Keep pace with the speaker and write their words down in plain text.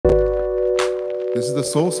This is the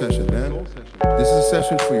soul session, man. This is a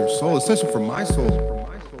session for your soul, a session for my soul.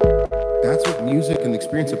 That's what music and the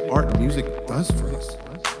experience of art and music does for us.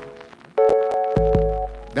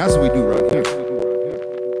 That's what we do right here.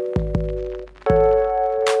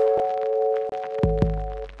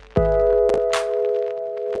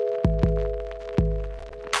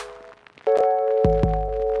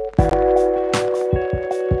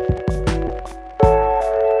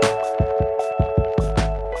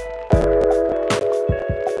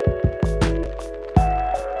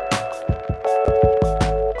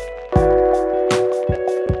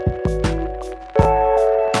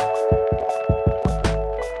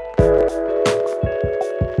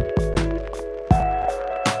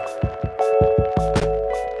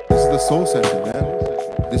 Soul session, man.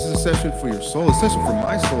 This is a session for your soul, a session for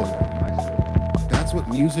my soul. That's what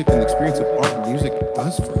music and the experience of art and music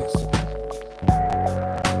does for us.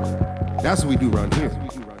 That's what we do around here.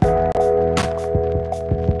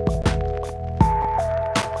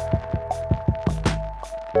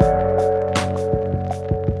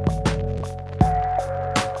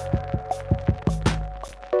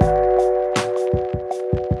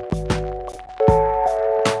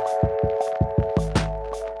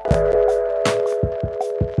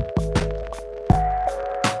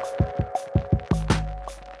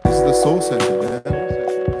 Soul session, man.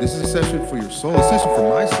 This is a session for your soul, a session for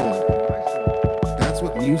my soul. That's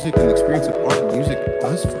what music and the experience of art and music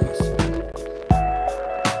does for us.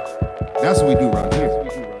 That's what we do around here.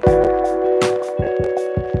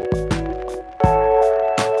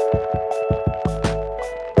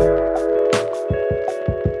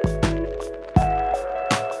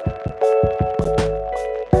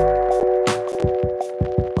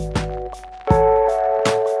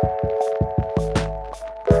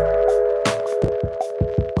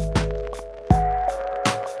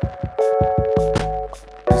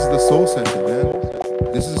 Soul session, man.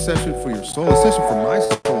 This is a session for your soul, a session for my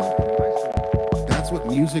soul. That's what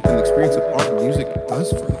music and the experience of art and music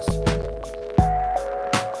does for us.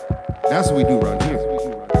 That's what we do around here.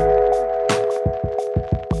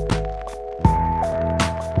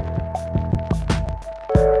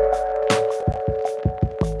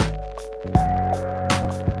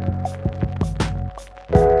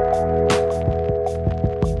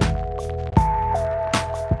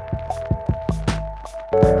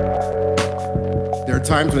 There are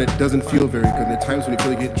times when it doesn't feel very good, and there are times when you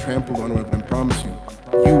feel like you're getting trampled on, but I promise you,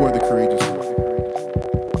 you are the courageous one.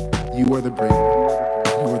 You are the brave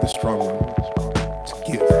one. You are the strong one to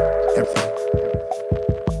give everything.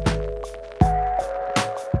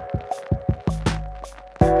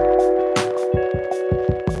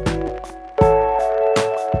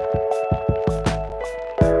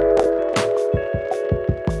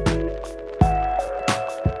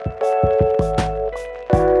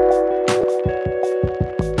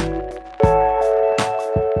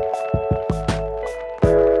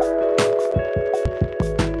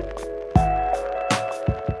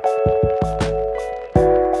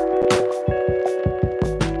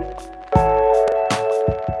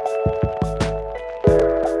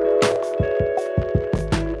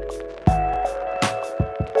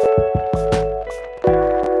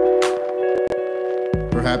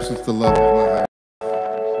 Perhaps it's the love of my higher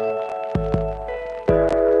self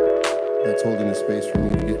that's holding the space for me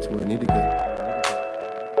to get to where I need to get.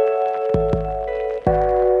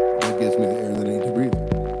 That gives me the air that I need to breathe.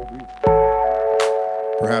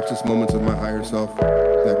 Perhaps it's moments of my higher self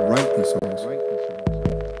that write these songs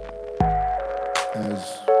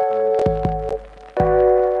as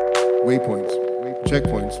waypoints,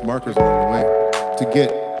 checkpoints, markers along the way to get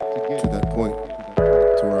to that point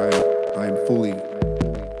to where I am fully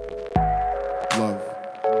love.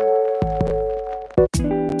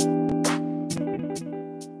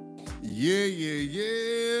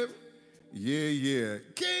 Yeah.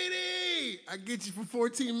 Katie, I get you for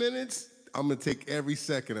 14 minutes. I'm gonna take every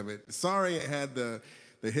second of it. Sorry I had the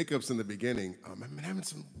hiccups in the beginning. I've been having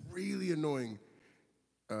some really annoying,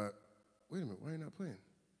 wait a minute, why are you not playing?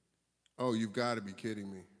 Oh, you've got to be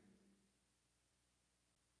kidding me.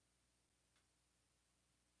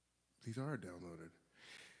 These are downloaded.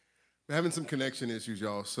 I'm having some connection issues,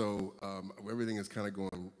 y'all, so everything is kind of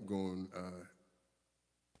going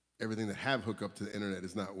everything that have hooked up to the internet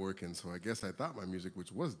is not working, so I guess I thought my music,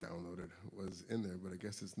 which was downloaded, was in there, but I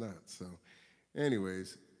guess it's not. So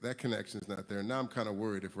anyways, that connection's not there. Now I'm kind of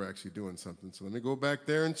worried if we're actually doing something, so let me go back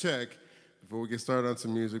there and check before we get started on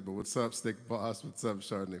some music. But what's up, Stick Boss? What's up,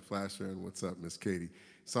 Chardonnay Flasher? And what's up, Miss Katie?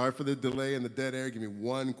 Sorry for the delay and the dead air. Give me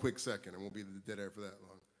one quick second. It won't be the dead air for that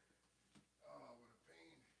long. Oh, what a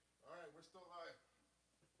pain. All right, we're still live.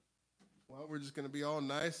 Well, we're just going to be all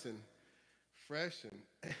nice and fresh, and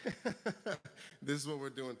this is what we're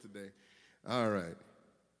doing today. All right.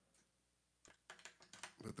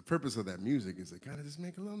 But the purpose of that music is to kind of just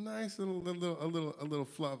make a little nice, a little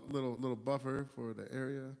fluff, little buffer for the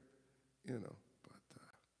area, you know. But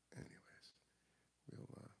anyways, we'll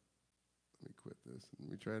let me quit this and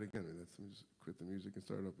let me try it again. Let's just quit the music and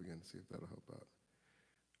start up again. See if that'll help out.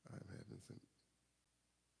 I'm having some.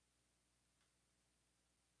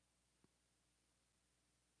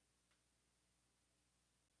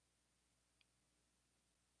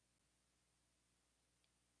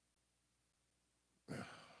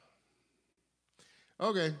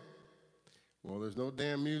 Okay. Well, there's no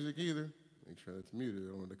damn music either. Make sure it's muted. I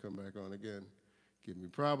don't want it to come back on again. Give me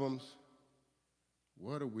problems.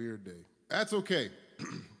 What a weird day. That's okay,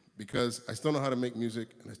 because I still know how to make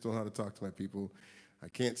music, and I still know how to talk to my people. I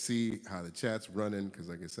can't see how the chat's running, because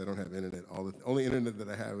like I said, I don't have internet. The only internet that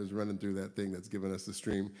I have is running through that thing that's giving us the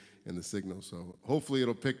stream and the signal. So hopefully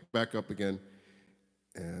it'll pick back up again.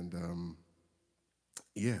 And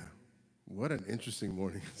yeah, what an interesting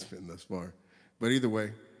morning it's been thus far. But either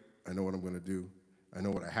way, I know what I'm going to do. I know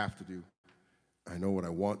what I have to do. I know what I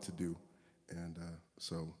want to do. And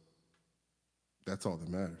so that's all that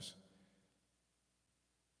matters.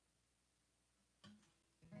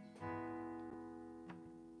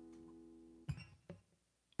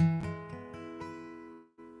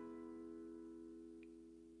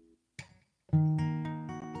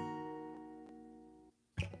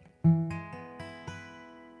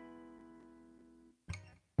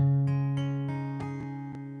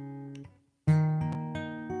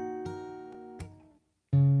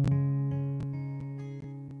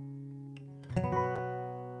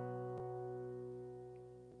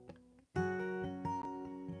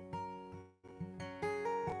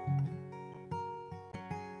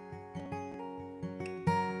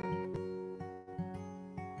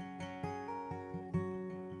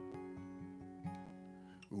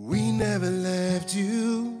 We never left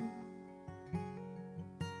you.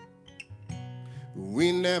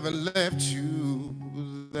 We never left you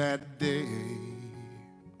that day.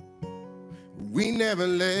 We never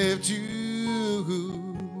left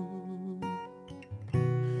you,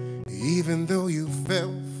 even though you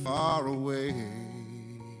felt far away.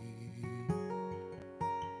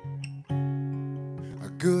 I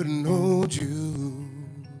couldn't hold you,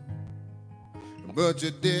 but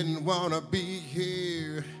you didn't want to be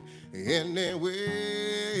here anyway.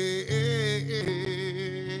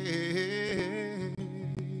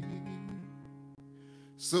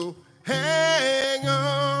 So hang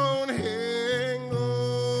on, hang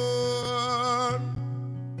on,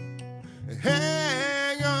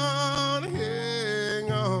 hang on,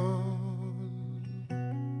 hang on,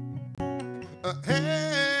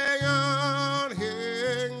 hang on,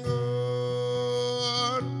 hang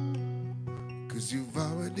on, 'cause you've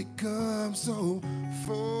already come so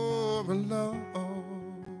far along.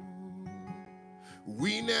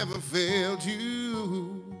 We never failed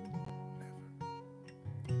you,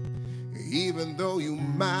 even though you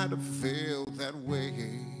might have felt that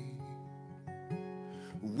way.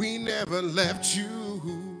 We never left you.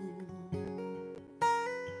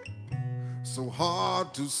 So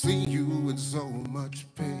hard to see you in so much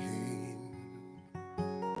pain.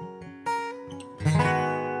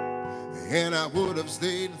 And I would have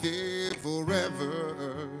stayed there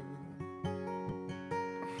forever,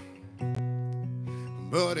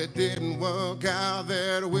 but it didn't work out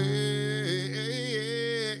that way.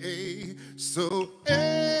 So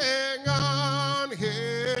hang on,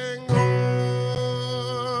 hang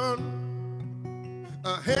on,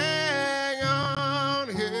 hang on,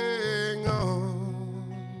 hang on,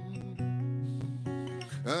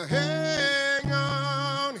 hang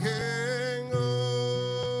on, hang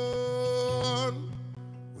on.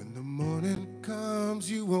 When the morning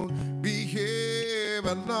comes, you won't be here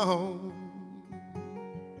alone.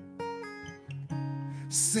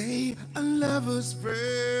 Say a lover's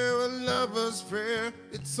prayer,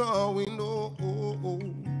 it's all we know.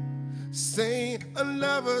 Say a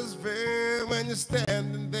lover's prayer when you're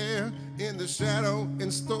standing there in the shadow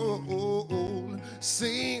and stone.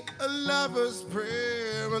 Say a lover's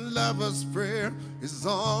prayer is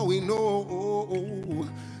all we know.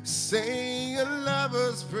 Say a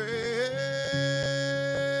lover's prayer.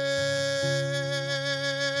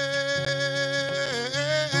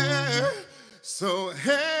 So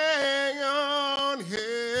hang on,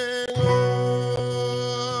 hang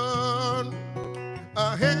on,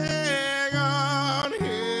 hang on,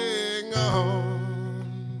 hang on,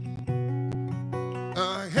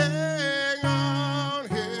 hang on,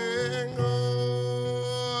 hang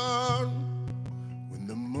on. When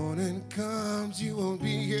the morning comes, you won't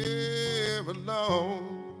be here here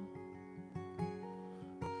alone.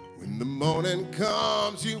 When the morning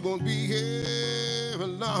comes, you won't be here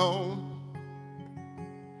alone.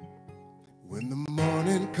 When the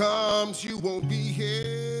morning comes, you won't be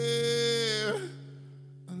here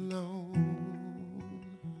alone.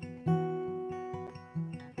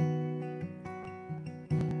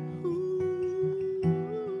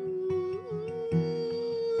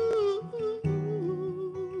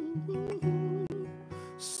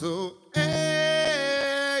 So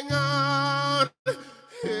hang on,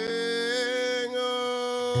 hang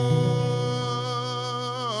on.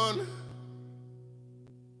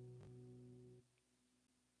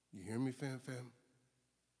 You hear me, fam?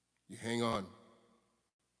 You hang on.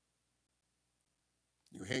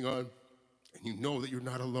 You hang on, and you know that you're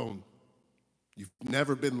not alone. You've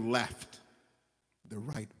never been left. They're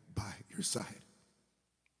right by your side.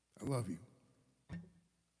 I love you.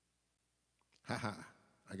 Ha ha.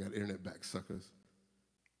 I got internet back, suckers.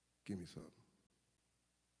 Give me some.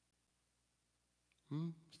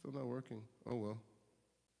 Still not working. Oh, well.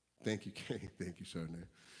 Thank you, Kay. Thank you, Chardonnay.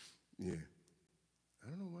 Yeah. I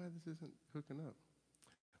don't know why this isn't hooking up.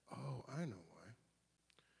 Oh, I know why.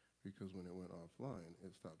 Because when it went offline,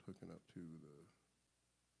 it stopped hooking up to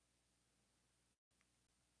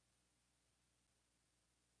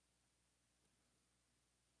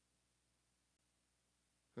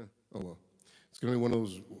the... Oh, well. It's going to be one of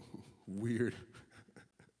those weird,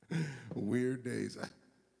 weird days.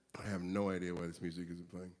 I have no idea why this music isn't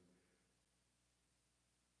playing.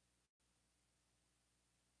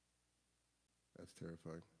 That's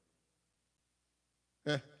terrifying.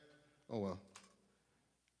 Oh well.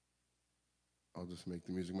 I'll just make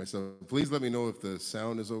the music myself. Please let me know if the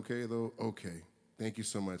sound is okay, though. Okay. Thank you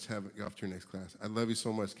so much. Have it off to your next class. I love you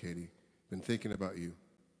so much, Katie. Been thinking about you,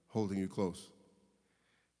 holding you close.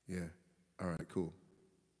 Yeah. All right, cool.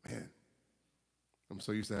 Man, I'm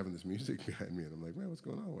so used to having this music behind me, and I'm like, man, what's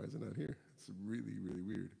going on? Why is it not here? It's really, really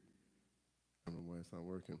weird. I don't know why it's not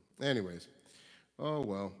working. Anyways, oh,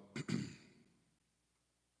 well. That's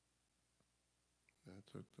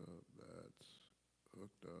hooked up. That's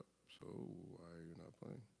hooked up. So why are you not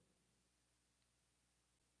playing?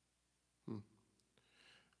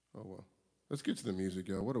 Oh, well. Let's get to the music,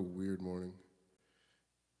 y'all. What a weird morning.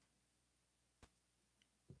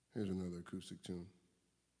 Here's another acoustic tune.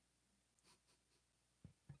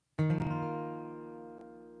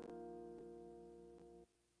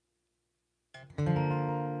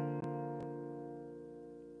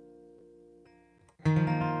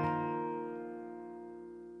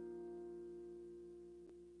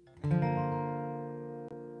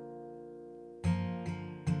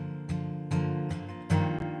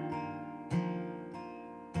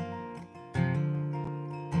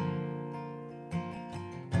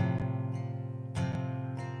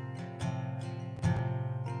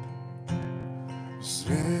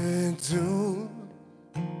 Spent too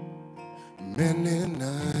many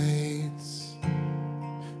nights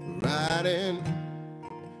riding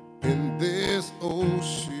in this old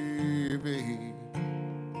Chevy,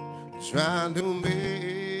 trying to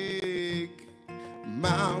make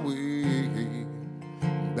my way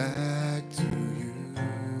back to you.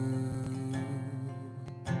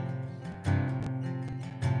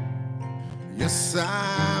 Yes,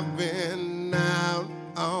 I've been out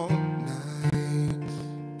all night,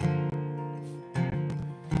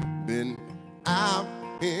 been out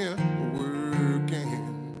here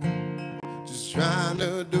working, just trying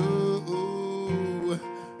to do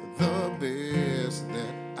the best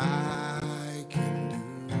that I can do.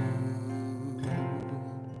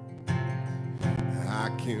 I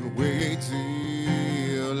can't wait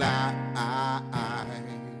till I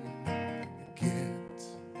get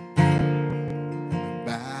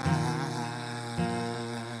back.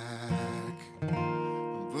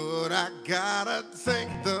 But I gotta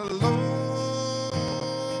thank the Lord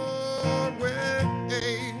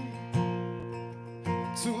way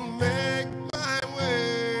to make my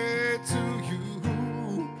way to you.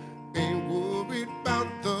 Ain't worried about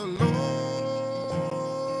the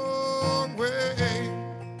long way,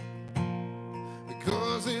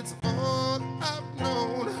 because it's all I've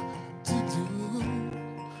known to do.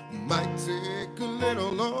 Might take a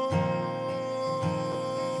little longer,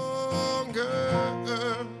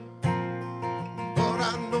 but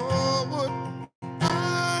I know what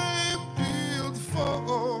I'm built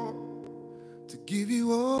for, to give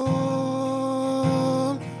you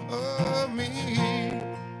all of me.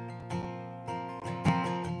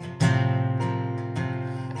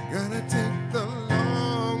 Gotta take the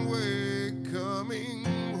long way coming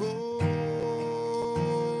home.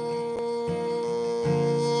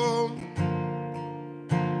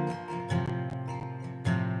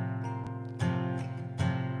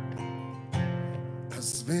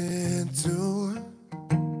 been too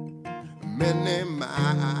many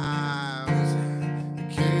miles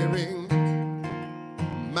carrying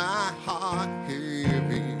my heart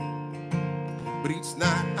heavy, but each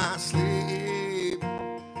night I sleep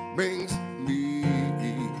brings me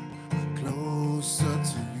closer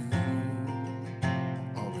to you,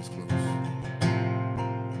 always close,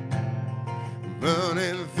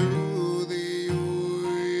 running through the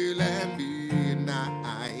oil and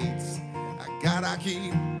midnights. I gotta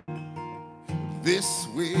keep this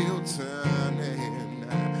wheel turning.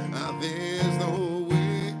 There's no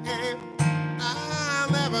way I'll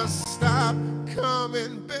never stop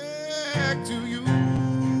coming back to you.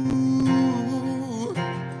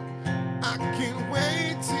 I can't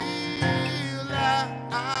wait till I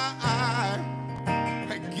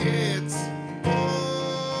get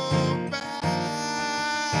back.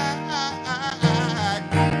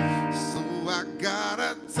 So I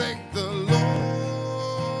gotta take the long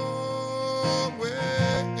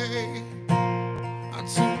way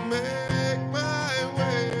to make my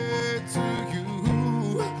way to you.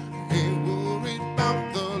 Ain't worried about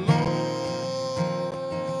the long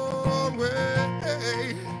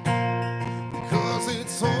way, because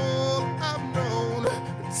it's all I've known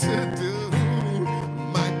to do.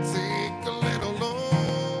 Might take a little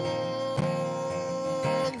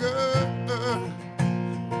longer,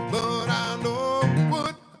 but I know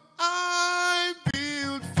what I'm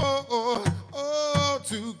built for. Oh,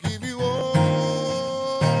 to give you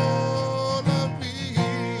all of me.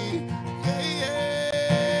 Yeah,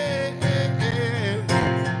 yeah.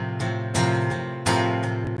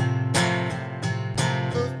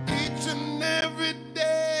 Each and every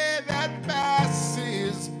day that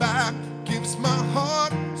passes by gives my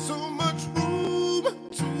heart so much room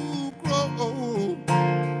to grow.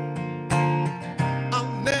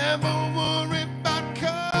 I'll never worry about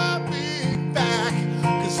coming back,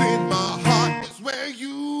 'cause in my heart is where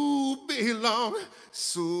you belong.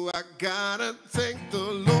 So I gotta take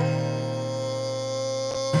the long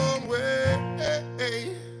way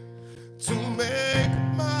to make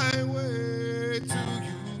my way to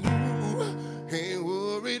you. Ain't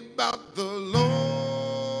worried about the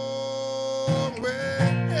long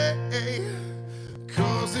way,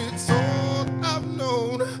 'cause it's all I've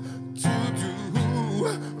known to do.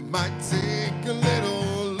 Might take a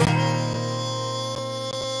little longer,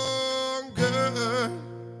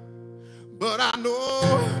 but I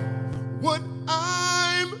know what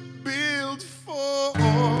I'm built for.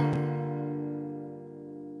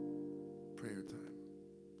 Prayer time.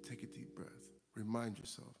 Take a deep breath. Remind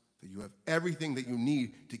yourself that you have everything that you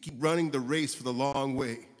need to keep running the race for the long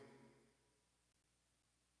way.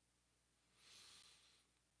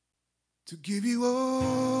 To give you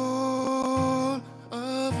all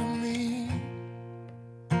of me.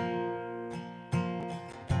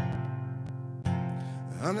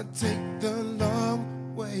 I'm gonna take the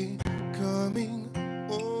long way coming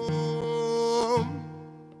home.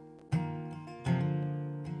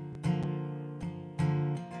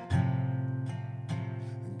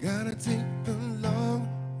 Gotta take the long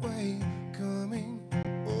way coming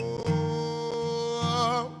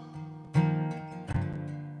home.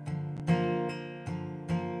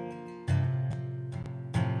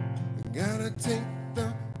 Gotta take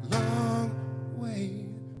the long way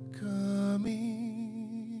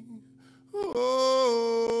coming home.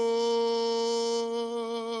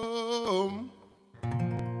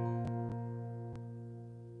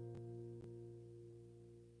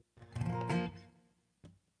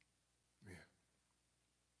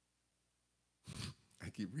 I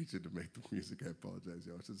keep reaching to make the music. I apologize,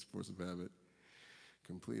 y'all. It's just force of habit.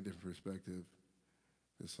 Completely different perspective.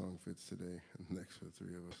 This song fits today and next for the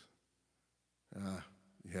three of us.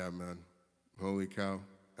 Yeah, man. Holy cow.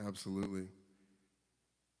 Absolutely.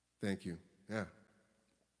 Thank you. Yeah.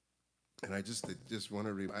 And I just want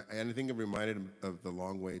to, I think I'm reminded of the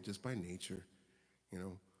long way just by nature, you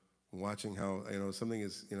know, watching how, you know, something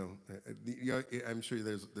is, you know, I'm sure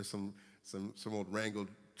there's some old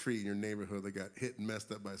wrangled tree in your neighborhood that got hit and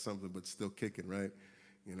messed up by something, but still kicking, right?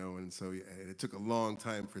 You know, and so it took a long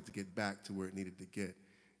time for it to get back to where it needed to get,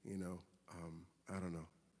 you know. I don't know.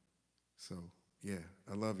 So, yeah,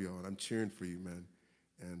 I love y'all, and I'm cheering for you, man.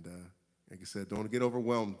 And like I said, don't get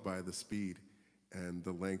overwhelmed by the speed and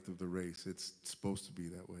the length of the race. It's supposed to be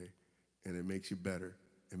that way, and it makes you better.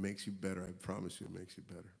 It makes you better. I promise you it makes you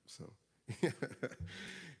better. So,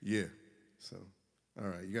 yeah. So, all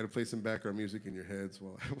right, you got to play some background music in your heads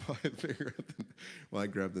while I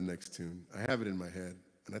grab the next tune. I have it in my head,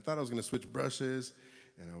 and I thought I was going to switch brushes,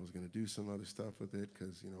 and I was going to do some other stuff with it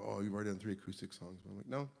because, you know, oh, you've already done 3 acoustic songs. But I'm like,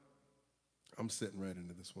 no, I'm sitting right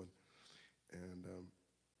into this one. And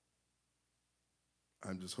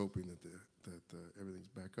I'm just hoping that everything's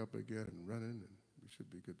back up again and running, and we should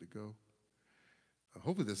be good to go.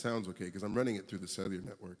 Hopefully this sounds okay, because I'm running it through the cellular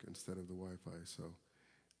network instead of the Wi-Fi, so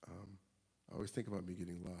I always think about me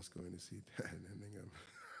getting lost going to see Dad and ending up.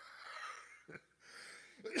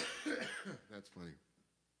 That's funny.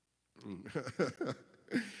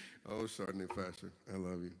 Oh, Chardonnay Fashion, I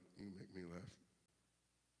love you. You make me laugh.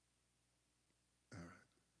 All right,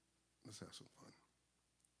 let's have some fun.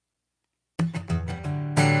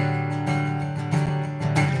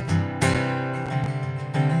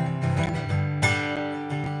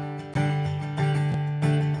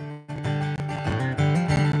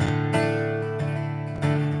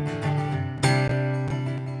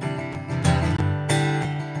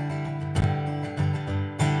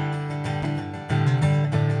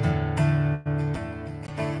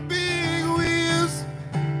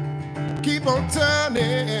 Keep on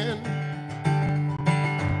turning.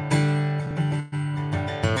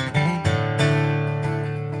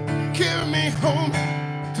 Carry me home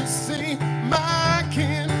to see my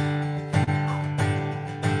kin.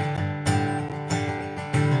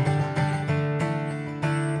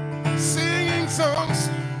 Singing songs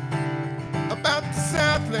about the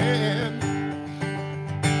Southland.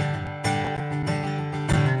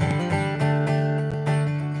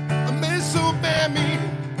 I miss so bad me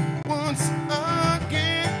once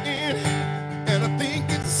again, and I think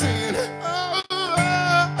it's sin. Oh,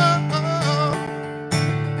 oh, oh, oh.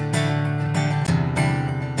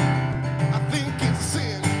 I think it's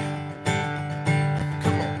sin.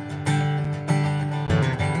 Come on.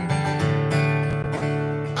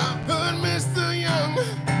 I heard Mr. Young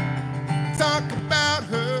talk about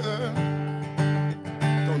her.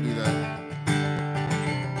 Don't do that.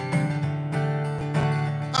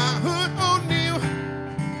 I heard O'Neal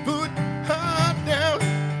put her down.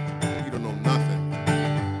 You don't know nothing.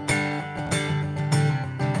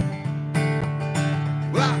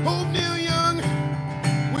 Well, I hope Neil Young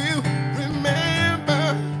will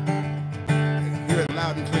remember and hear it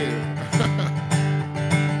loud and clear.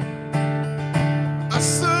 A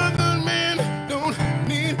Southern man don't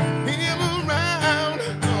need him around.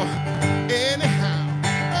 Oh, anyhow,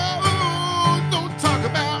 oh, don't talk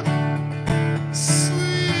about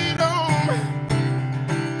sweet home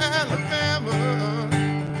Alabama.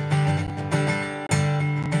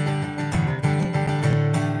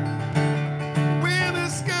 Where the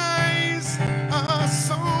skies are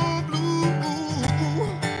so blue.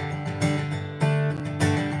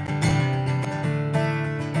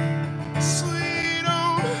 Sweet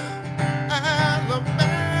home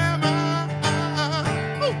Alabama.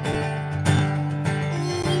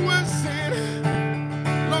 Ooh, I said,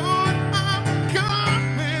 Lord, I'm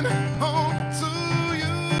coming home to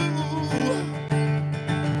you.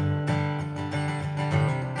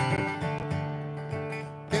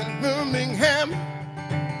 In Birmingham,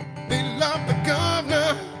 they love the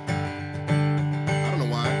governor. I don't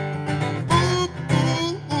know why. Ooh,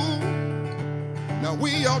 ooh, ooh. Now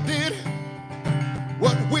we all did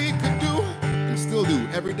what we could do and still do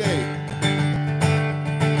every day.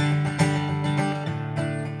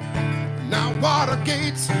 Now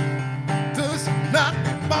Watergate does not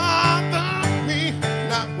bother me,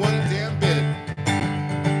 not one damn bit.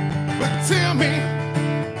 But tell me,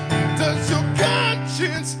 does your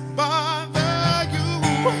conscience bother you?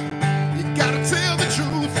 You gotta tell the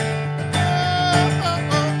truth. Oh, oh,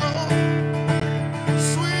 oh, oh.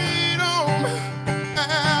 Sweet home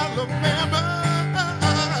Alabama.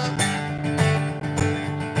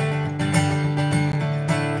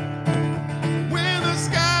 Where the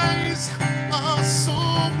skies are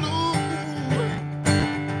so blue.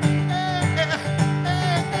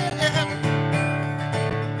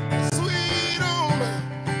 Sweet home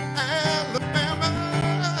Alabama.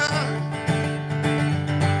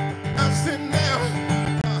 I said now,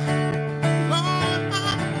 Lord,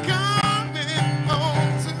 I'm coming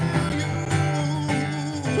home to you.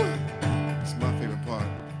 It's my favorite part.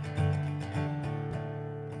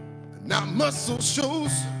 Now Muscle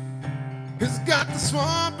Shoals has got the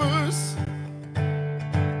swampers.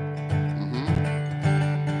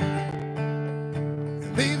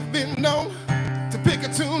 They've been known to pick a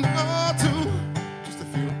tune or two, just a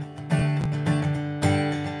few.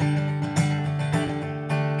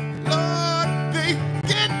 Lord, they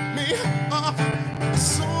get me off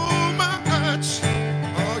so much.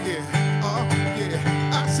 Oh yeah, oh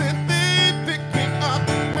yeah. I said they pick me up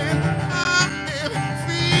when I am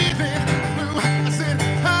feeling blue. I said,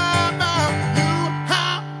 how about you?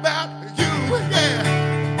 How about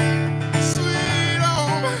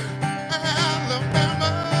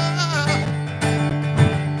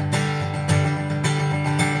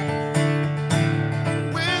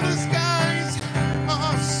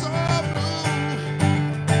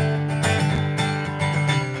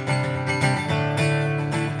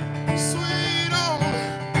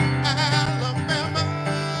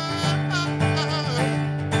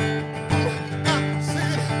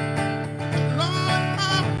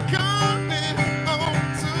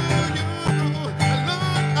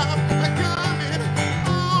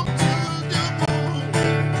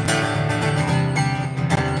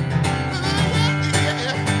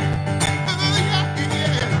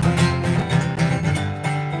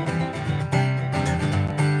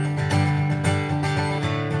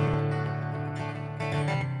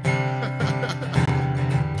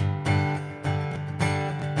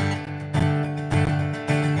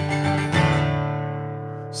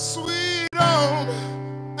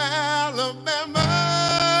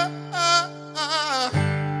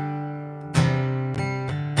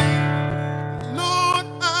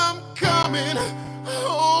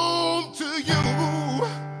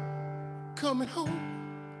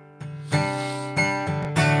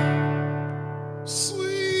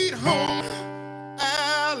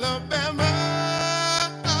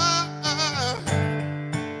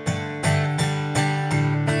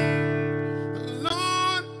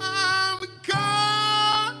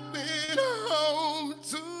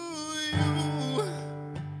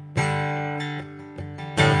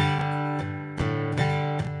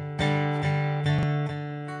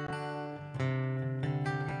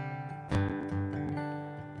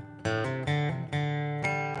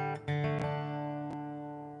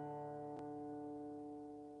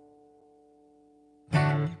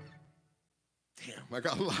I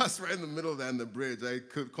got lost right in the middle of that in the bridge. I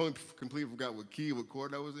completely forgot what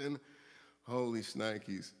chord I was in. Holy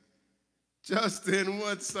shnikes. Justin,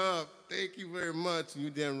 what's up? Thank you very much. You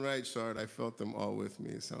damn right, Shard. I felt them all with me.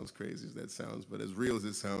 It sounds crazy as that sounds, but as real as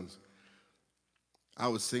it sounds. I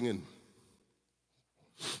was singing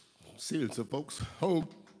some folks home.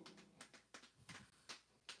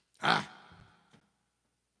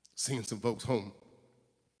 Singing some folks home.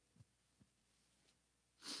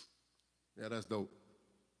 Yeah, that's dope.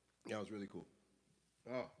 Yeah, it was really cool.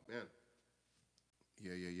 Oh, man.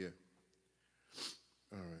 Yeah.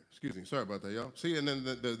 All right. Excuse me. Sorry about that, y'all. See, and then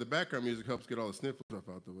the background music helps get all the sniffle stuff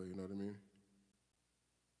out the way, you know what I mean?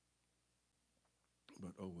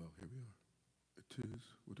 But, oh, well, here we are. It is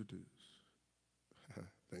what it is.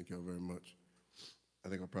 Thank y'all very much. I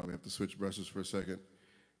think I'll probably have to switch brushes for a second.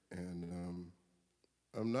 And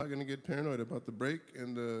I'm not going to get paranoid about the break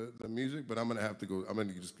and the music, but I'm going to have to go. I'm going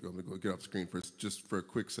to go get off the screen just for a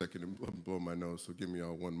quick second and blow my nose. So give me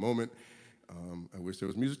all one moment. I wish there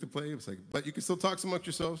was music to play, but you can still talk amongst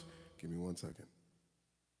yourselves. Give me 1 second.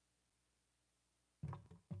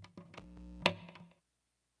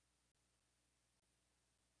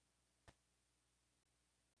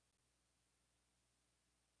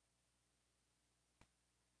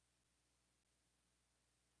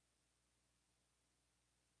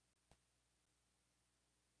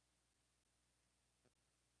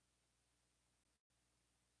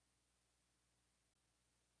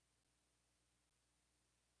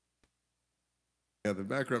 Yeah, the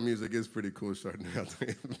background music is pretty cool starting out, for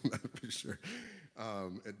sure.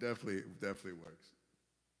 It definitely works.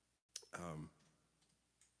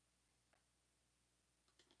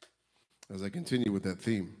 As I continue with that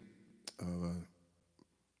theme of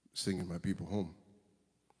singing my people home,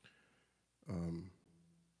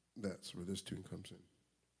 that's where this tune comes in.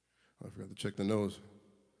 I forgot to check the nose.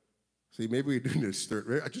 See, maybe we do this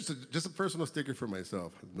just a personal sticker for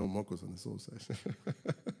myself. No mocos on the soul session.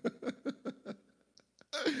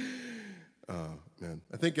 Man,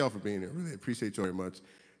 I thank y'all for being here. Really appreciate y'all very much.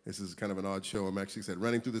 This is kind of an odd show. I'm actually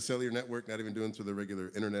running through the cellular network, not even doing through the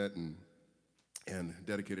regular internet and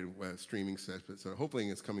dedicated streaming sets. So hopefully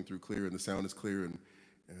it's coming through clear and the sound is clear. And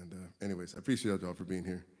anyways, I appreciate y'all for being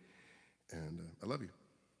here. And I love you.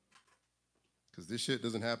 Because this shit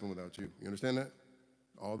doesn't happen without you. You understand that?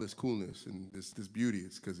 All this coolness and this beauty,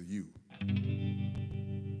 it's because of you.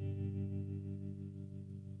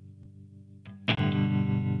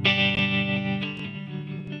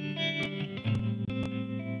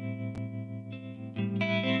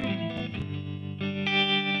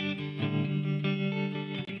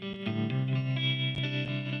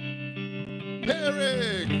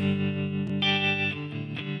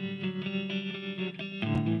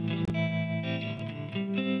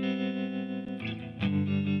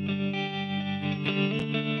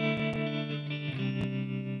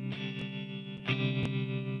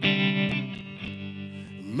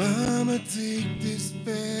 Mama, take this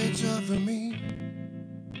badge off of me.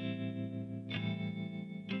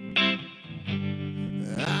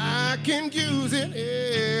 I can't use it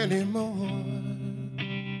anymore.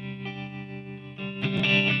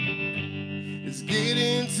 It's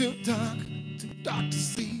getting too dark to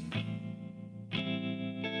see.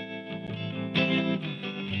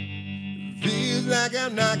 Feels like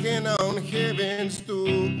I'm knocking on heaven's door.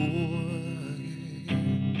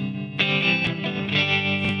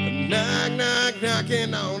 Knock, knock,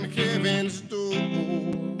 knocking on heaven's door.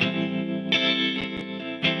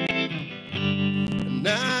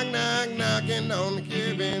 Knock, knock, knocking on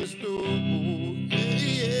heaven's door.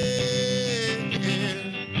 Yeah, yeah.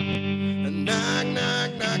 Knock,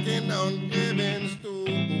 knock, knocking on heaven's door.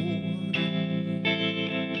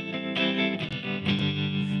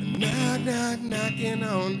 Knock, knock, knocking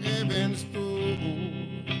on heaven's door.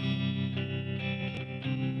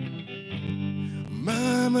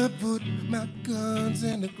 Mama put my guns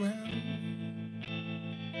in the ground.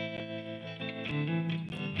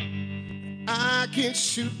 I can't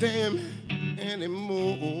shoot them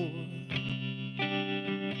anymore.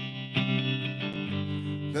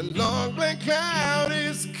 The long black cloud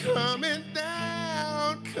is coming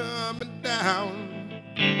down, coming down.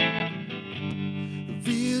 It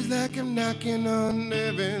feels like I'm knocking on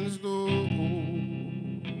heaven's door.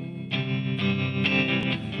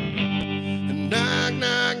 Knock,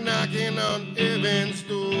 knock, knocking on heaven's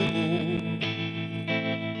door.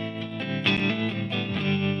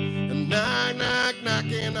 Knock, knock,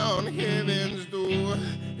 knocking on heaven's door.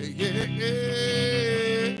 Yeah, yeah,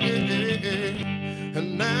 yeah.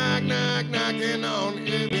 Knock, knock, knocking on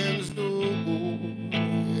heaven's door.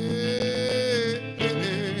 Yeah,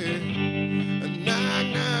 yeah. Knock,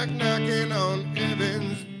 knock, knocking on heaven's door.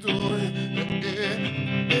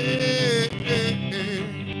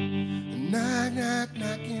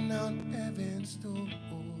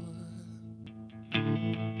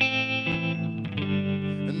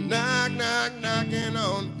 knock, knocking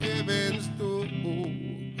on heaven's door.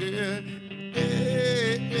 Yeah,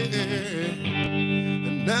 yeah,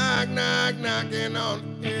 yeah. Knock, knock, knocking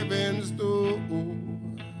on heaven's door.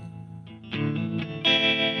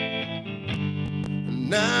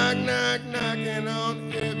 Knock, knock, knocking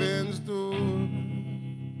on heaven's door.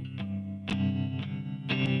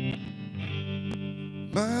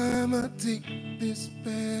 Mama, take this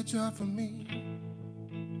badge off of me.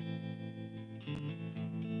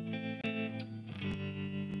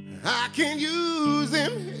 I can't use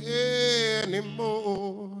him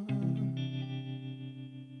anymore.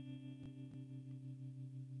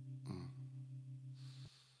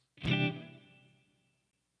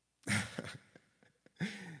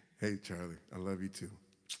 Hey, Charlie, I love you too.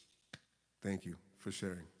 Thank you for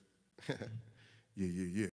sharing. Yeah, yeah,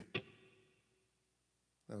 yeah.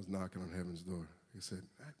 I was knocking on heaven's door. He said,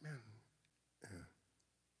 man. Yeah.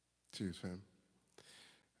 Cheers, fam.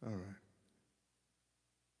 All right.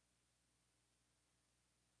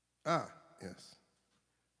 Ah, yes.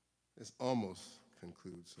 This almost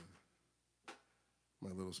concludes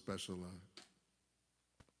my little special.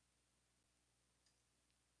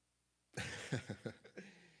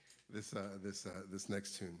 This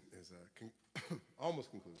next tune is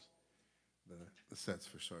almost concludes the sets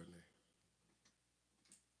for Chardonnay.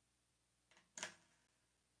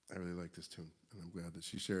 I really like this tune, and I'm glad that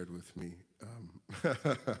she shared with me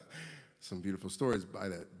some beautiful stories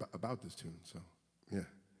about this tune. So, yeah.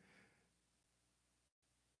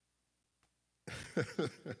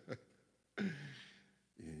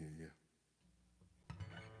 Yeah.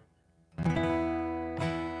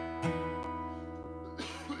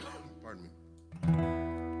 Pardon me.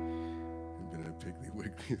 I've been at Piggly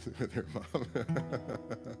Wiggly's with her mom.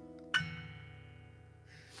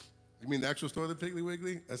 You mean the actual store, the Piggly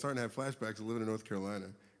Wiggly? I started to have flashbacks of living in North Carolina,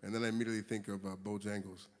 and then I immediately think of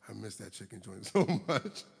Bojangles. I miss that chicken joint so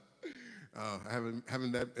much. Having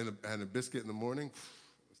that and a biscuit in the morning, it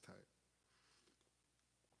was tight.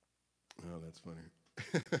 Oh, that's funny.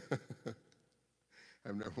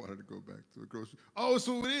 I've never wanted to go back to a grocery. Oh,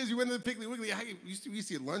 so it is. You went to the Piggly Wiggly. We used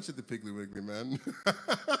to eat lunch at the Piggly Wiggly, man.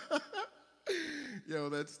 Yo,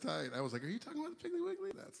 that's tight. I was like, are you talking about the Piggly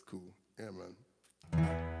Wiggly? That's cool. Yeah, man.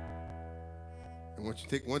 And once you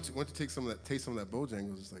taste some of that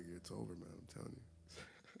Bojangles, it's like it's over, man. I'm telling you.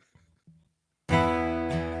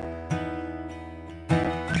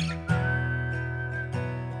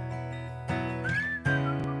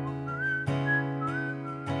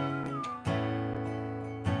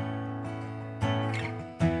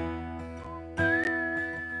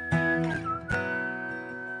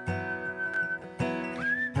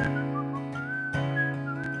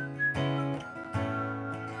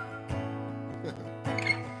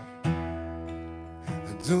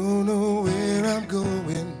 Don't know where I'm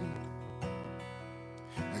going.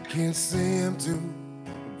 I can't say I'm too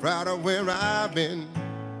proud of where I've been.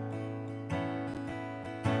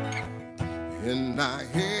 And I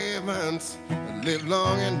haven't lived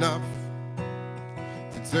long enough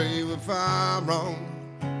to tell you if I'm wrong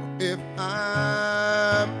or if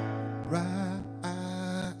I'm right.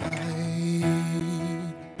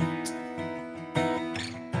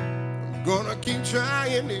 I'm gonna keep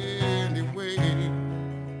trying anyway.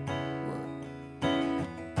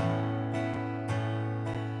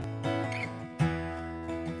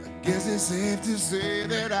 Guess it's safe to say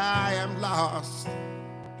that I am lost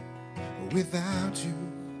without you.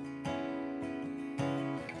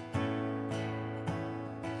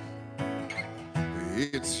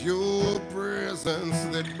 It's your presence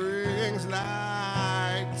that brings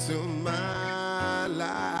light to my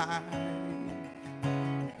life.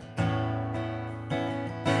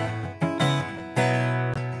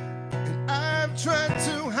 And I've tried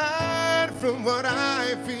to hide from what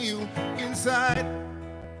I feel inside.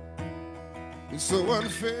 It's so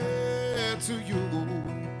unfair to you,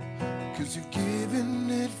 'cause you've given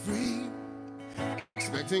it free,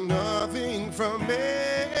 expecting nothing from me.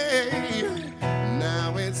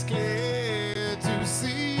 Now it's clear to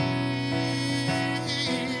see,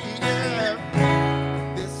 yeah,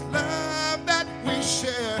 this love that we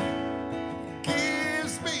share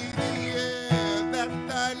gives me the air that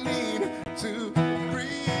I need to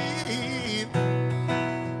breathe.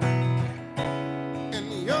 And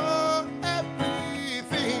you're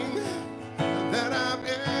everything that I've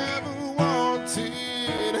ever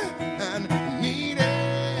wanted and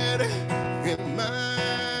needed in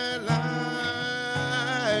my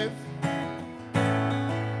life.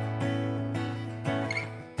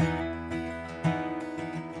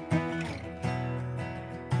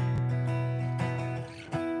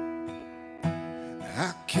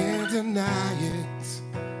 I can't deny it,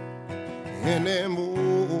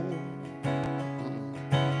 anymore.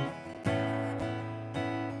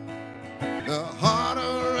 The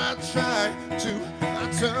harder I try to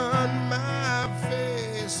turn my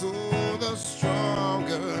face, oh, the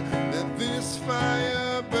stronger that this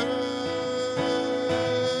fire burns.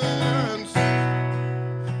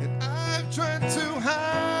 And I've tried to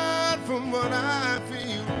hide from what I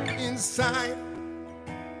feel inside.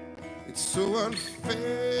 It's so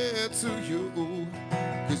unfair to you,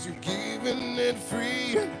 'cause you're giving it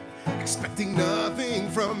free, expecting nothing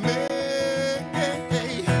from me.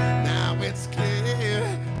 Now it's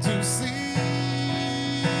clear to see,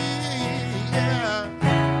 yeah,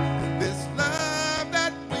 this love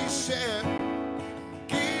that we share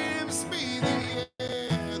gives me the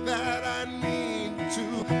air that I need to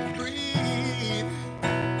breathe.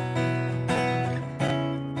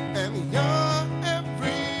 And you're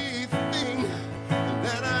everything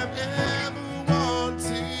that I've ever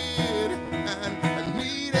wanted and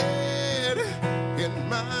needed in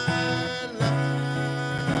my life.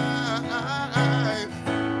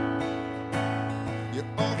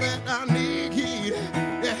 You're all that I need,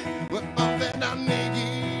 yeah, we're all that I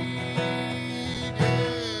need,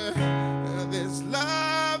 yeah. This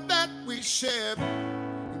love that we share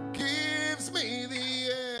gives me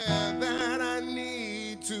the air that I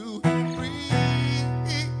need to breathe.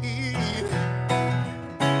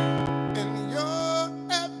 And you're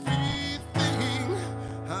everything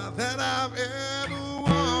that I've ever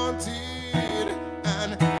wanted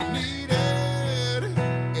and needed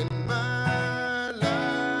in my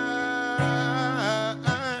life.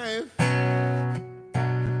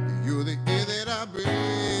 You're the air that I breathe.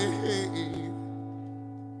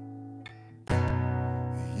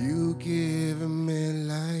 You give me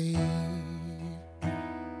life.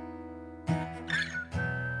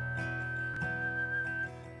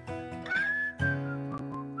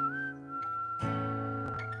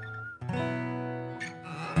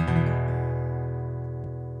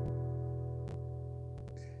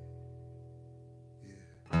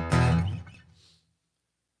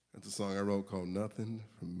 That's a song I wrote called Nothing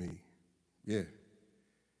From Me. Yeah.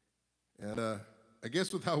 And I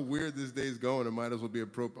guess with how weird this day's going, it might as well be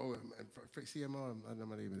appropriate. Oh, see, I'm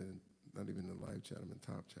not even in the live chat. I'm in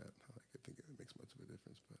top chat. I think it makes much of a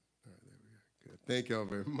difference, but all right, there we go. Good. Thank y'all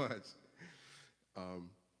very much.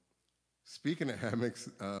 Speaking of hammocks,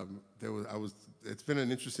 it's been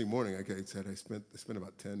an interesting morning. Like I said, I spent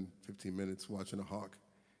about 10, 15 minutes watching a hawk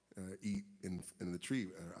eat in the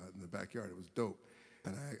tree in the backyard. It was dope.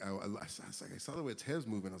 And I saw the way its head's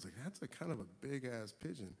moving. I was like, that's a kind of a big ass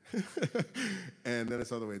pigeon. And then I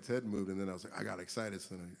saw the way its head moved, and then I was like, I got excited.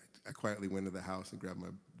 So then I quietly went to the house and grabbed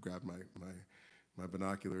my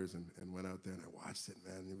binoculars and went out there and I watched it.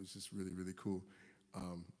 Man, it was just really, really cool.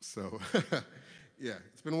 So yeah,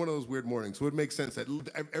 it's been one of those weird mornings. So it makes sense that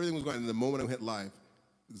everything was going. And the moment I hit live,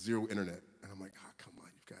 zero internet, and I'm like, oh, come on,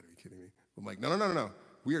 you've got to be kidding me. I'm like, no.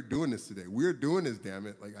 We are doing this today. We're doing this, damn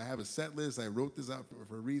it. Like, I have a set list. I wrote this out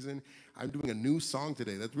for a reason. I'm doing a new song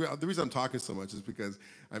today. That's the reason I'm talking so much is because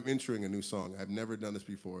I'm introing a new song. I've never done this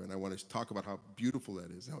before, and I want to talk about how beautiful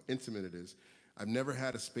that is, how intimate it is. I've never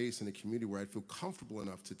had a space in a community where I feel comfortable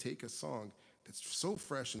enough to take a song that's so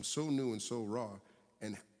fresh and so new and so raw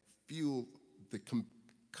and feel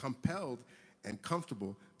compelled and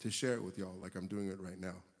comfortable to share it with y'all like I'm doing it right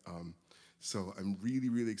now. So I'm really,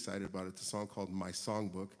 really excited about it. It's a song called My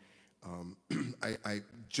Songbook. I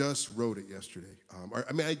just wrote it yesterday.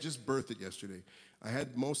 I just birthed it yesterday. I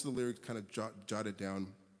had most of the lyrics kind of jotted down,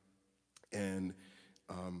 and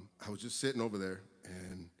I was just sitting over there,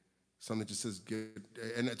 and something just says good.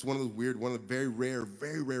 And it's one of the very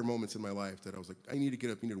rare moments in my life that I was like, I need to get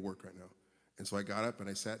up, I need to work right now. And so I got up and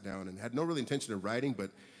I sat down and had no real intention of writing, but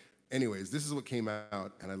anyways, this is what came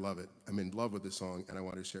out, and I love it. I'm in love with this song, and I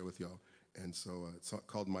wanted to share it with y'all. And so it's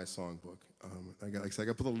called My Songbook. I got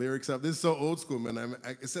to put the lyrics up. This is so old school, man.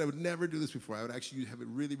 I said I would never do this before. I would actually have it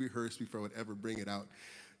really rehearsed before I would ever bring it out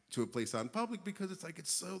to a place out in public, because it's like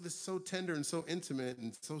it's so tender and so intimate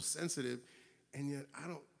and so sensitive, and yet I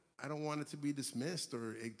don't want it to be dismissed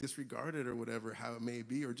or disregarded or whatever, how it may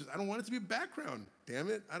be, or just I don't want it to be background. Damn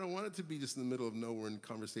it, I don't want it to be just in the middle of nowhere and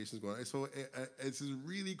conversations going on. So it's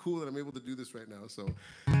really cool that I'm able to do this right now. So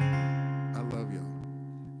I love y'all.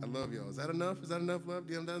 I love y'all. Is that enough? Is that enough love?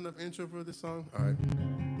 Do you have that enough intro for this song? All right.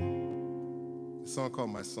 It's a song called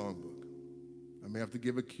My Songbook. I may have to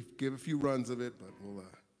give a few runs of it, but we'll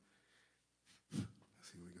let's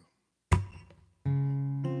see, here we go.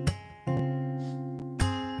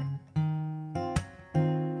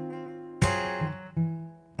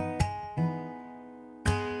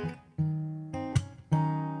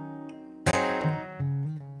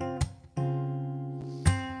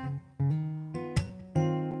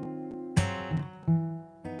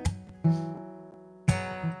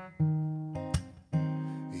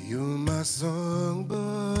 my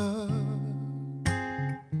songbook.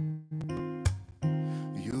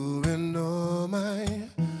 You and all my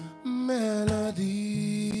melodies.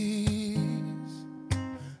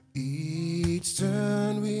 Each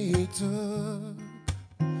turn we took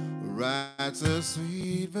writes a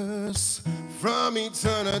sweet verse from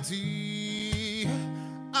eternity.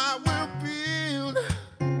 I will build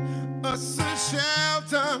us a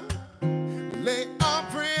shelter, lay our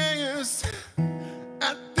prayers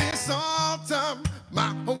at this altar.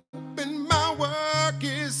 My hope and my work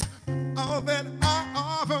is all that I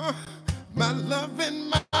offer. My love and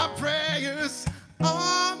my prayers,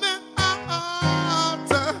 all that I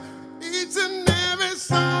offer. Each and every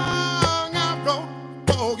song I wrote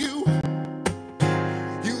for you.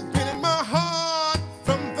 You've been in my heart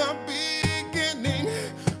from the beginning.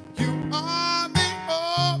 You are the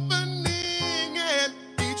opening and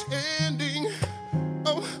each ending.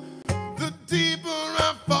 Oh, the deeper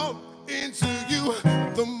I fall into you,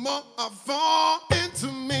 the more I fall into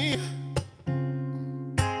me.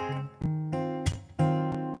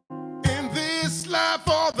 In this life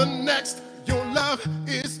or the next, your love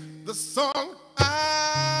is the song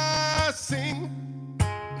I sing.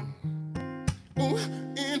 Ooh,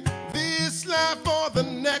 in this life or the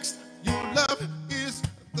next, your love is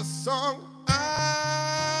the song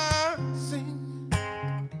I sing.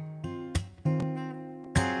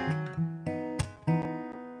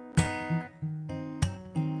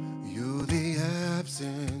 You're the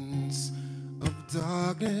absence of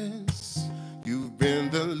darkness. You've been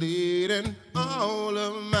the lead in all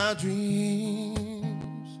of my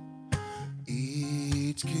dreams.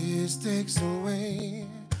 Each kiss takes away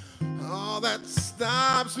all that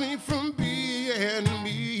stops me from being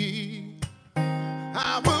me.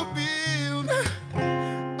 I will build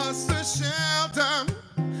us a shelter,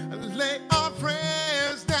 lay our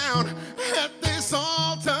prayers down at this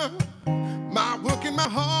altar. My work and my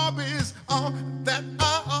hobbies, all that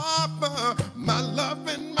I offer. My love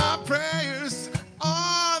and my prayers,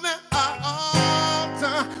 all that I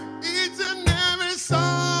alter. Each and every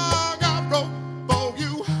song I wrote for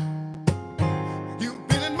you. You've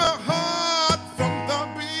been in my heart from the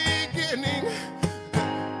beginning.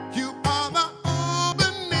 You are the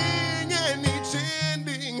opening and each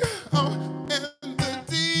ending. Oh, and the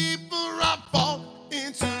deeper I fall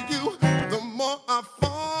into you, the more I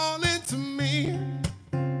fall into me.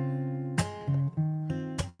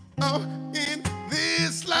 Oh, in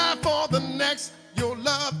this life or the next, your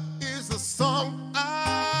love is the song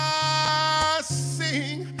I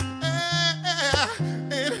sing. Yeah.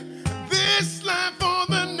 In this life or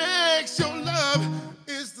the next, your love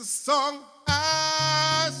is the song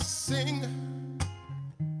I sing.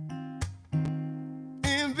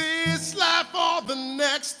 In this life or the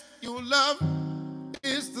next, your love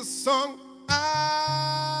is the song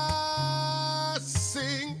I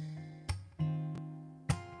sing.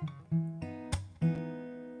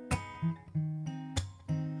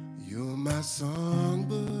 You're my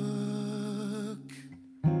songbook.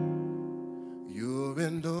 You're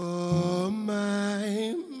in all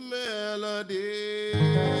my melody.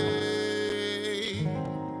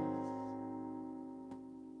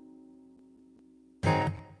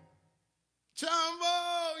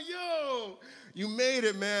 Jumbo, yo! You made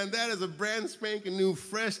it, man. That is a brand spanking new,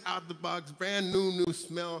 fresh out the box, brand new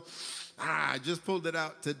smell. I just pulled it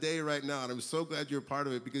out today, right now, and I'm so glad you're a part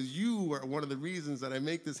of it because you are one of the reasons that I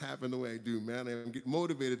make this happen the way I do, man. I'm getting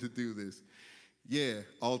motivated to do this. Yeah,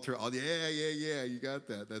 yeah, you got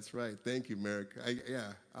that. That's right. Thank you, Merrick.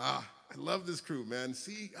 I love this crew, man.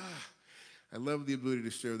 See, I love the ability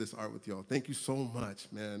to share this art with y'all. Thank you so much,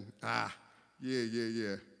 man.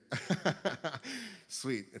 Yeah.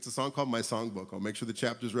 Sweet. It's a song called My Songbook. I'll make sure the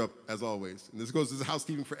chapters are up as always. And this is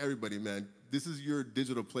housekeeping for everybody, man. This is your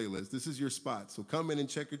digital playlist. This is your spot. So come in and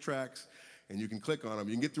check your tracks, and you can click on them.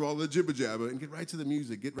 You can get through all the jibber jabber and get right to the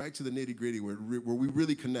music, get right to the nitty gritty where we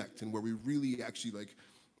really connect and where we really actually like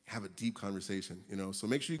have a deep conversation, you know? So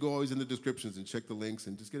make sure you go always in the descriptions and check the links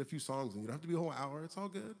and just get a few songs. And you don't have to be a whole hour. It's all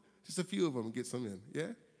good. Just a few of them and get some in, yeah?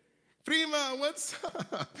 Prima, what's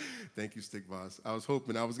up? Thank you, Stick Boss. I was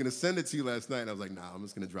hoping, I was going to send it to you last night, and I was like, nah, I'm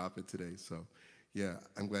just going to drop it today. So, yeah,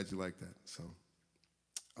 I'm glad you like that. So,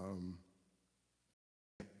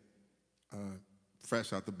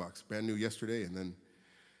 fresh out the box, brand new yesterday, and then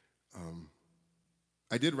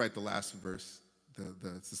I did write the last verse,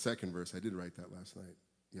 it's the second verse. I did write that last night,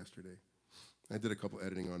 yesterday. I did a couple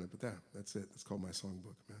editing on it, but that's it. It's called My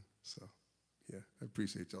Songbook, man. So, yeah, I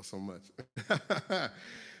appreciate y'all so much.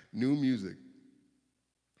 New music.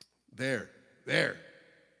 There.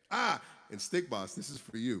 And Stick Boss, this is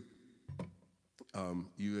for you.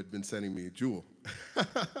 you had been sending me Jewel,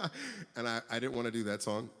 and I didn't want to do that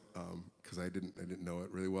song because I didn't know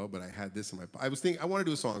it really well. But I had this in my. I was thinking I want to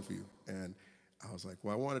do a song for you, and I was like,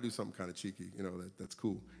 well, I want to do something kind of cheeky, you know, that's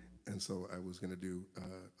cool. And so I was gonna do. I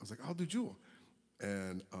was like, I'll do Jewel,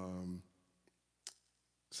 and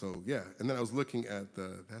so yeah. And then I was looking at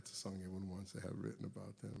that's a song everyone wants to have written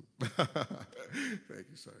about them. Thank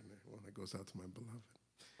you, sorry. Well, that goes out to my beloved.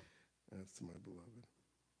 That's to my beloved.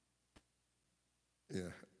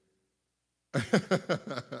 Yeah.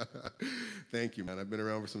 Thank you, man. I've been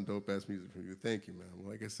around for some dope-ass music from you. Thank you, man.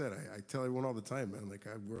 Well, like I said, I tell everyone all the time, man, like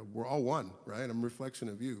we're all one, right? I'm a reflection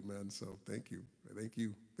of you, man, so thank you. Thank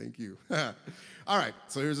you. Thank you. All right,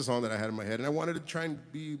 so here's a song that I had in my head, and I wanted to try and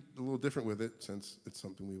be a little different with it since it's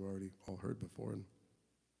something we've already all heard before. And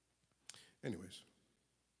anyways,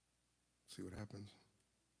 see what happens.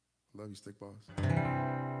 Love you, Stick Boss.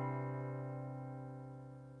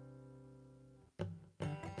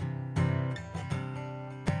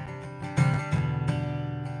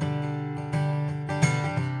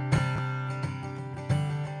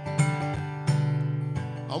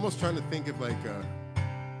 Almost trying to think of like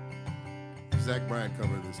Zach Bryan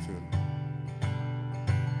covered this tune.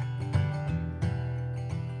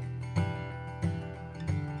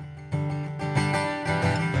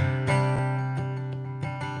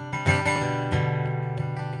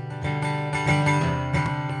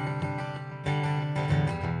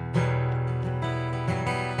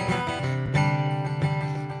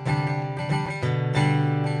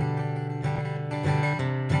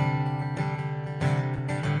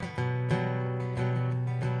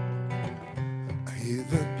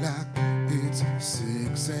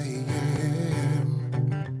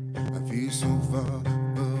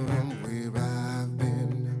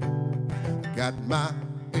 Got my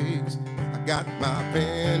eggs, I got my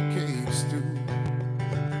pancakes too.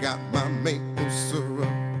 I got my maple syrup,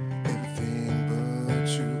 everything but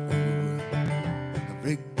you. I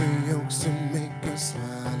break the yolks and make a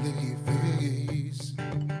smiley face.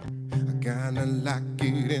 I kinda like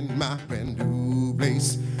it in my brand new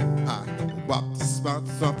place. I wipe the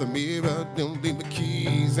spots off the mirror, don't leave my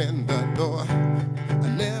keys in the door. I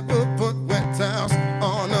never put wet towels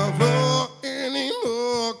on the floor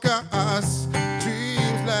anymore, 'cause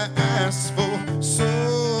dreams last for so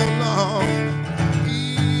long,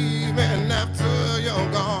 even after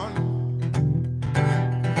you're gone.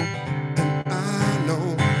 And I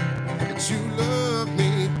know that you love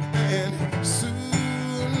me, and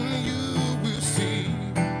soon you will see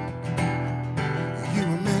you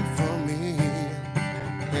were meant for me,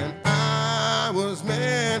 and I was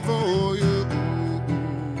meant for you.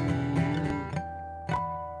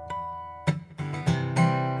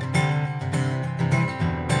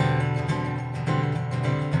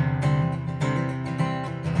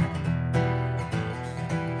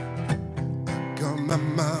 My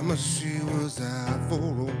mama, she was out for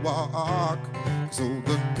a walk, sold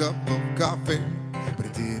a cup of coffee, but I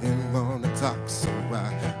didn't want to talk, so I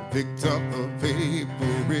picked up a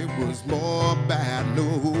paper. It was more bad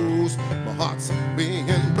news. My heart's being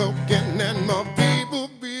broken and more people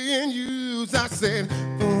being used. I said,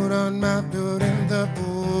 put on my blood in the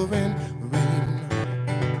pouring rain.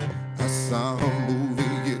 I saw a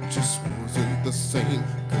movie, it just wasn't the same,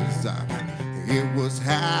 'cause it was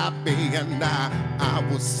happy and I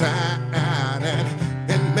was sad, and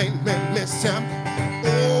it made me miss him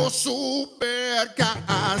oh so bad,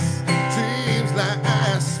 'cause dreams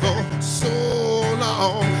last for so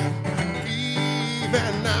long,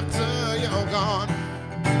 even after you're gone.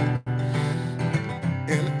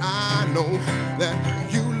 And I know that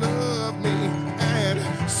you love me, and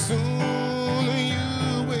soon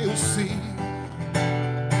you will see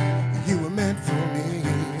you were meant for me,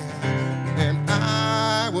 and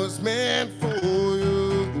I was meant for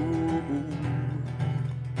you.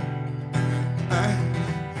 I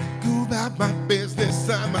go about my business,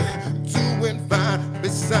 I'm doing fine.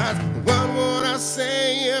 Besides, what would I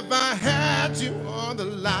say if I had you on the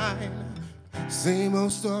line? Same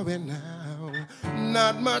old story now,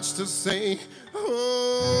 not much to say.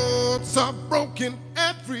 Oh, it's heartbroken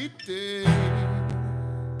every day.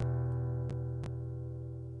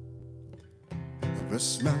 I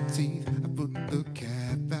brush my teeth, I put the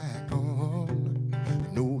cap back on.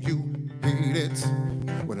 I know you hate it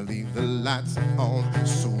when I leave the lights on,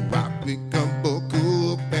 so I pick a book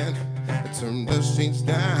up and I turn the shades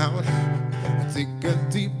down. I take a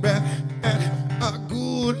deep breath and a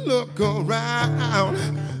good look around.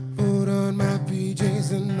 Put on my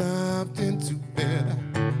PJs and hopped into bed.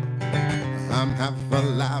 I'm half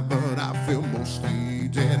alive, but I feel mostly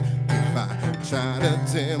dead. If I try to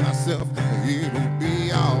tell myself it'll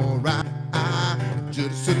be alright,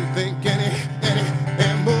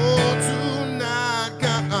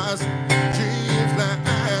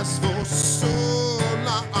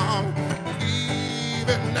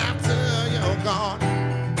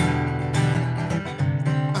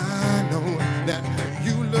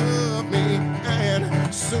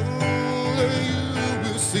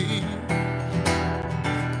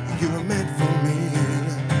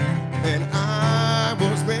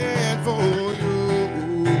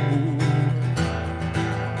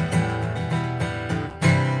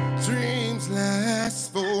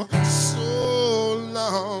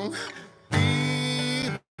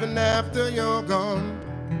 after you're gone.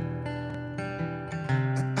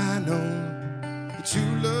 I know that you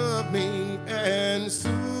love me, and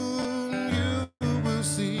soon you will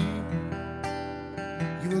see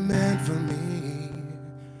you were meant for me,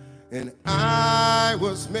 and I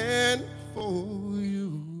was meant for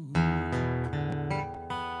you.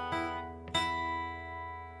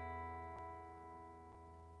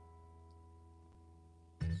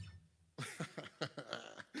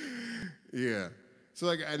 Yeah. So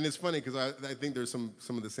like, and it's funny because I think there's some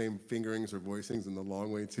of the same fingerings or voicings in the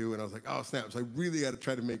long way too, and I was like, oh snap! So I really had to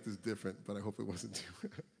try to make this different, but I hope it wasn't too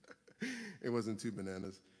it wasn't too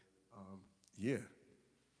bananas. Yeah.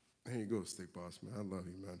 There you go, Stick Boss, man. I love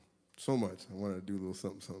you, man, so much. I wanted to do a little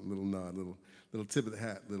something, little nod, little tip of the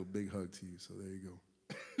hat, little big hug to you. So there you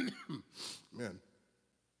go, man.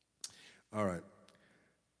 All right.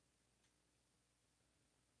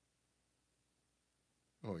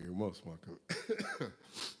 Oh, you're most welcome.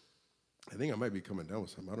 I think I might be coming down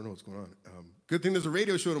with something. I don't know what's going on. Good thing there's a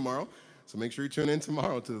radio show tomorrow, so make sure you tune in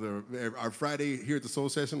tomorrow to our Friday here at the Soul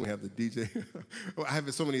Session. We have the DJ. Oh, I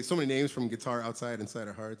have so many names from Guitar Outside, Inside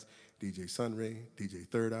Our Hearts. DJ Sunray, DJ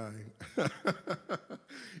Third Eye.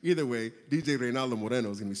 Either way, DJ Reynaldo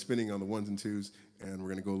Moreno is going to be spinning on the ones and twos, and we're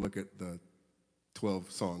going to go look at the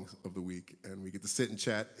 12 songs of the week, and we get to sit and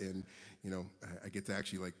chat, and I get to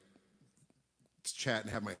actually like chat and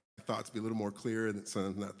have my thoughts be a little more clear, and so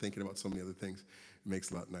I'm not thinking about so many other things. It makes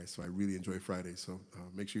it a lot nice. So I really enjoy Fridays. So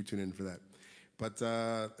make sure you tune in for that. But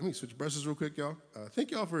let me switch brushes real quick, y'all. Thank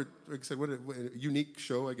y'all for, like I said, what a unique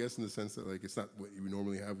show, I guess, in the sense that like it's not what you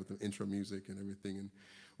normally have with the intro music and everything,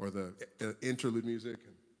 or the interlude music.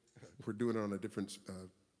 And we're doing it on a different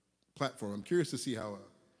platform. I'm curious to see how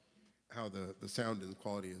the sound and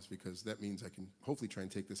quality is, because that means I can hopefully try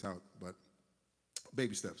and take this out. But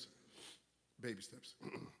baby steps. Baby steps.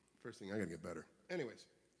 First thing, I gotta get better. Anyways,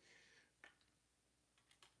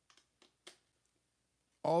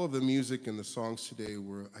 all of the music and the songs today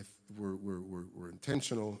were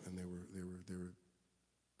intentional, and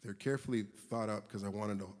they're carefully thought out, because I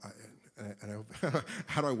wanted to.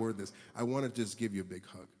 How do I word this? I want to just give you a big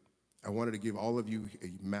hug. I wanted to give all of you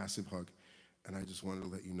a massive hug, and I just wanted to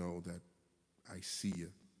let you know that I see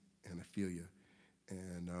you and I feel you,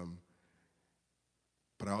 and.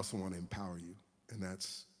 But I also want to empower you, and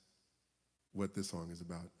that's what this song is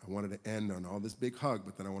about. I wanted to end on all this big hug,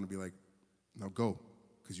 but then I want to be like, now go,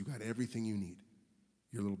 because you got everything you need.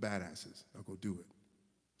 You're little badasses. Now go do it.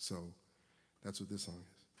 So that's what this song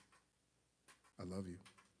is. I love you.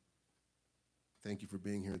 Thank you for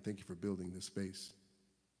being here, and thank you for building this space.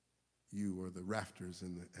 You are the rafters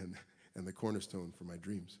and the cornerstone for my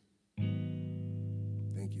dreams.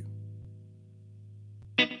 Thank you.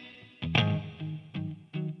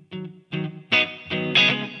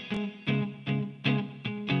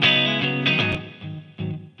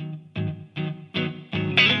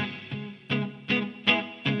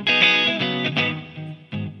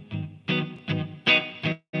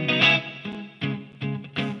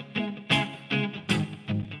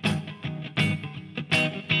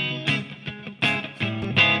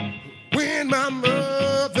 My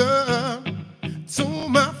mother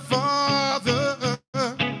told my father,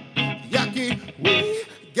 Yaki, we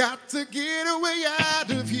got to get away out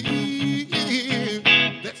of here.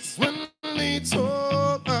 That's when they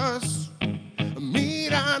told us,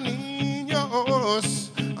 meet our niños.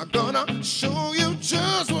 I'm gonna show you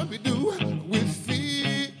just what we do with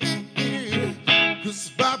fear.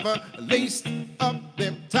 'Cause Papa laced up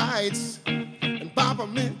them tights, and Papa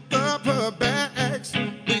made up her bags.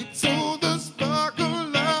 They told us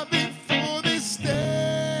buckle up before they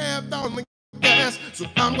stepped on the gas. So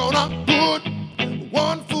I'm gonna put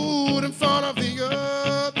one foot in front of the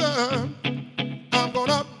other. I'm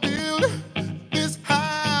gonna build this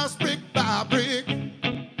house brick by brick.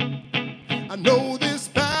 I know this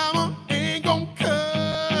power ain't gonna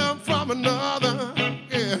come from another.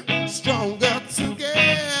 Yeah, stronger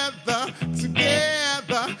together,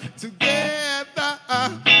 together, together.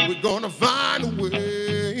 We're gonna find a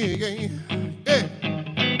way. Yeah.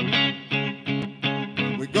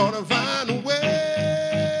 We're gonna find a way.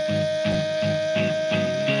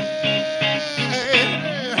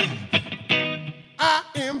 I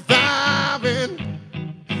am vibing.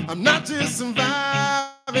 I'm not just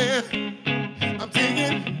surviving. I'm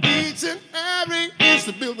taking each and every inch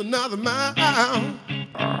to build another mile.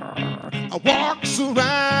 I walk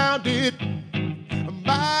surrounded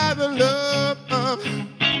by the love of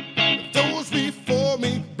those before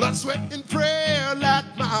me. Blood, sweat, and prayer light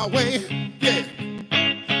my way. Yeah.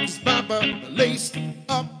 'Cause Papa laced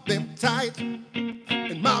up them tight,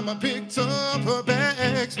 and Mama picked up her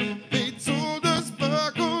bags. They told us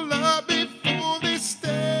buckle up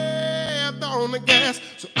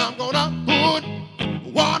gonna put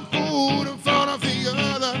one foot in front of the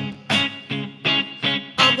other.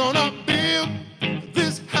 I'm gonna build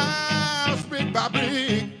this house brick by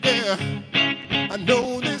brick, yeah. I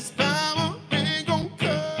know this power ain't gonna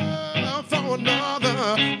come from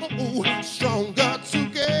another. Ooh, stronger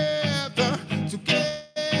together,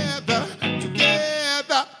 together,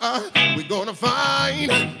 together. We're gonna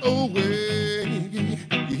find a way.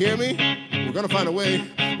 You hear me? We're gonna find a way.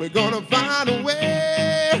 We're gonna find a way.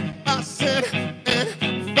 I said,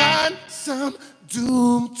 and find some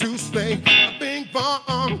doom to stay. Bing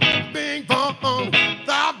bong, bing bong.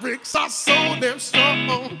 The bricks are so damn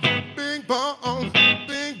strong. Bing bong,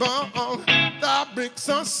 bing bong. The bricks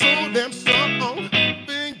are so damn strong.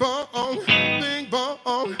 Bing bong, bing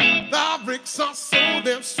bong. The bricks are so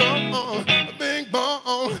damn strong. Bing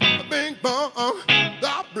bong, bing bong.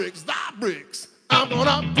 The bricks, the bricks. I'm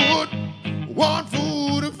gonna put one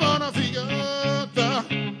foot in front of the other.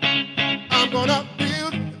 I'm gonna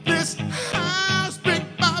build this house brick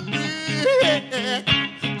by brick.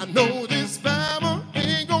 I know this power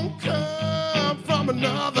ain't gonna come from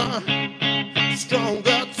another.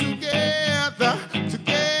 Stronger together,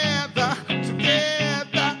 together,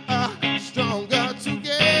 together. Stronger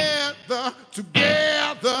together,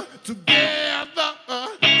 together, together.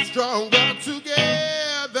 Stronger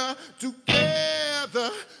together,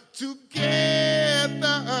 together,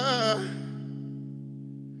 together.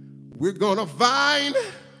 We're gonna find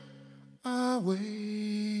a way.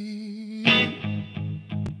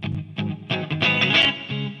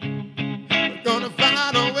 We're gonna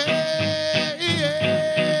find a way.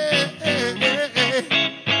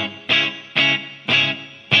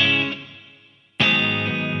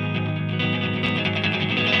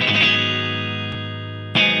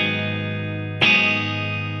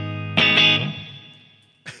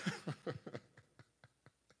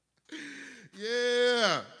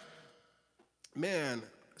 Yeah. Man,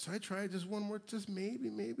 so I tried just one more, just maybe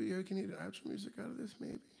I can get an outro music out of this,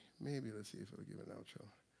 maybe. Let's see if it'll give an outro.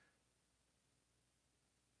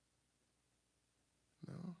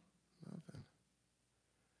 No, nothing.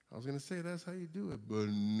 I was gonna say that's how you do it, but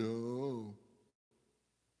no.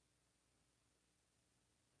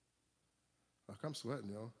 Like I'm sweating,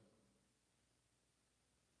 y'all.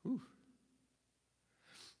 Whew.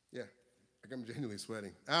 Yeah. Like I'm genuinely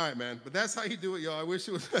sweating. All right, man. But that's how you do it, y'all. I wish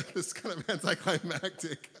it was this kind of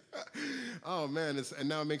anticlimactic. Oh man, and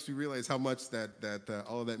now it makes me realize how much that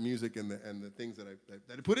all of that music and the things that I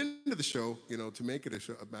put into the show, you know, to make it a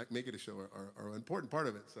show, are an important part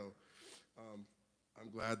of it. So I'm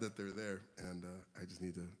glad that they're there, and I just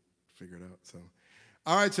need to figure it out. So,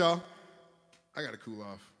 all right, y'all. I gotta cool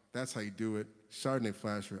off. That's how you do it. Chardonnay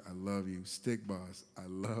Flasher, I love you. Stick Boss, I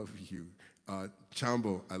love you.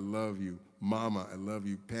 Chambo, I love you. Mama, I love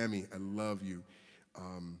you. Pammy, I love you.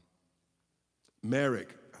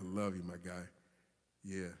 Merrick, I love you, my guy.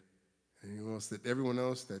 Yeah. Everyone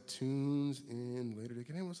else that tunes in later.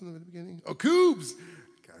 Can anyone listen at the beginning? Oh, Coobs!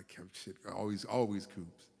 God, I kept shit. Always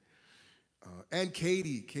Coobs. And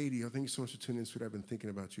Katie, oh, thank you so much for tuning in, sweetie. I've been thinking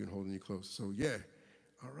about you and holding you close. So, yeah.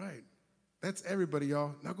 All right. That's everybody,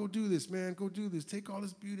 y'all. Now go do this, man. Go do this. Take all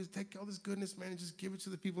this beauty, take all this goodness, man, and just give it to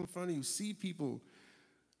the people in front of you. See people.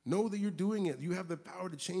 Know that you're doing it. You have the power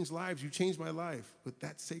to change lives. You changed my life with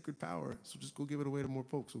that sacred power. So just go give it away to more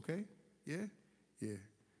folks, okay? Yeah? Yeah.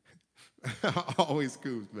 Always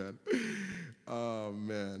cool, man. Oh,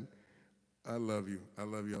 man. I love you. I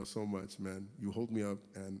love y'all so much, man. You hold me up,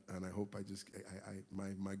 and I hope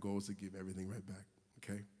my goal is to give everything right back,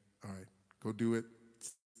 okay? All right. Go do it.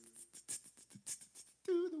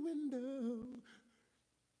 Through the window.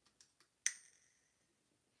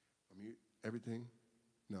 I'll mute everything.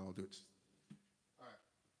 No, I'll do it. All right.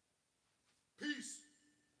 Peace.